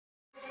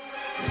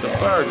It's a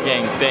Bird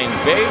Gang thing,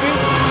 baby.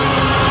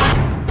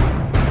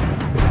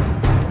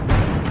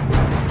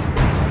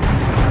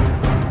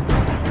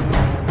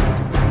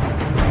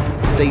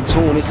 Stay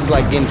tuned, this is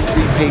like getting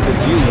free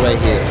pay-per-view right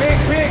here.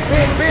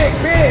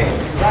 Big.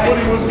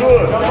 Woody was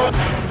good.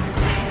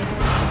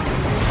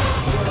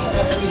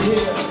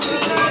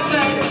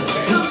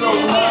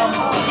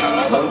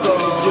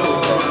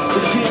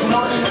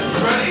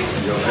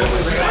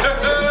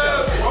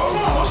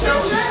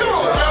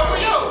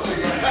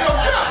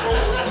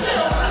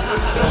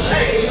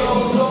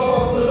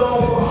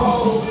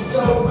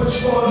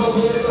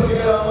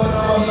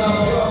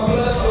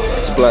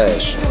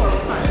 Splash.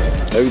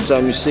 Every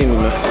time you see me,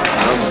 man,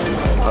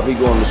 I be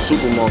going to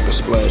supermarket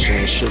splashing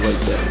and shit like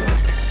that.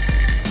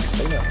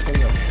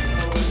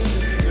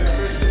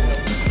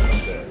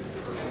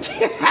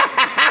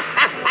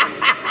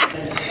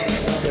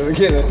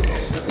 Get it.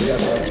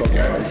 That's what I'm talking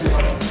about.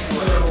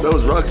 That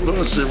was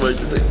rockstar shit right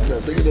there.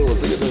 Take it over.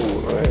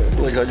 Right.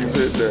 Like how you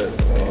said that. You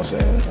know what I'm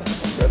saying?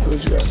 That's what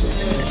you got to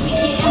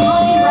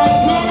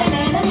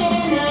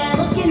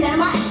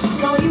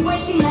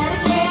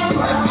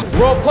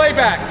Roll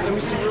playback. Let me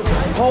see.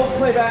 Hold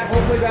playback.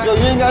 Yo,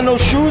 you ain't got no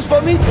shoes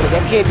for me? Cause I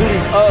can't do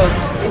these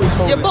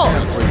Uggs. Your boy.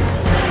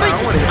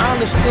 I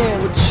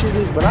understand what the shit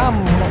is, but I'm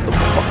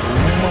motherfucking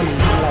money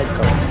like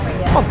a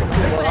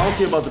motherfucker. I don't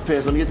care about the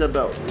pants. Let me get that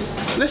belt.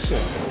 Listen.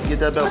 Get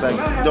that belt back.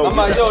 Yo,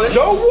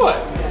 what?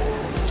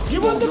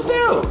 Give up the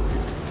belt.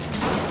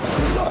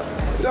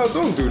 No,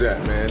 don't do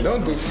that, man.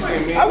 Don't do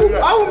that.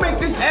 I will make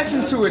this S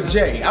into a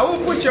J. I will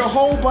put your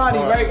whole body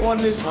right on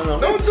this.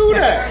 Don't do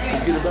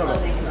that. Get the belt out.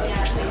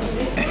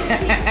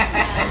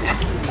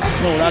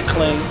 No, not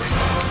clean.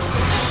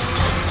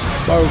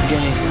 Bird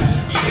Gang.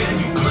 Yeah,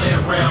 you play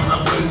around, I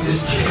bring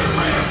this kid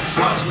around.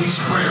 Watch me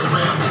spray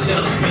around the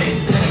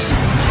element down.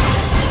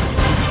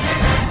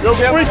 Yo,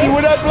 Freaky,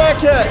 where that black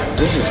hat?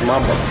 This is my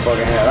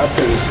motherfucking hat. I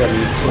paid $17,000.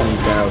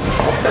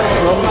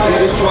 Do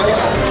this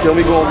twice. Then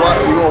we gonna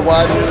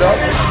widen it up.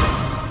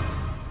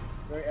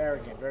 Very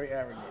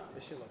arrogant.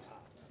 This shit looks hot.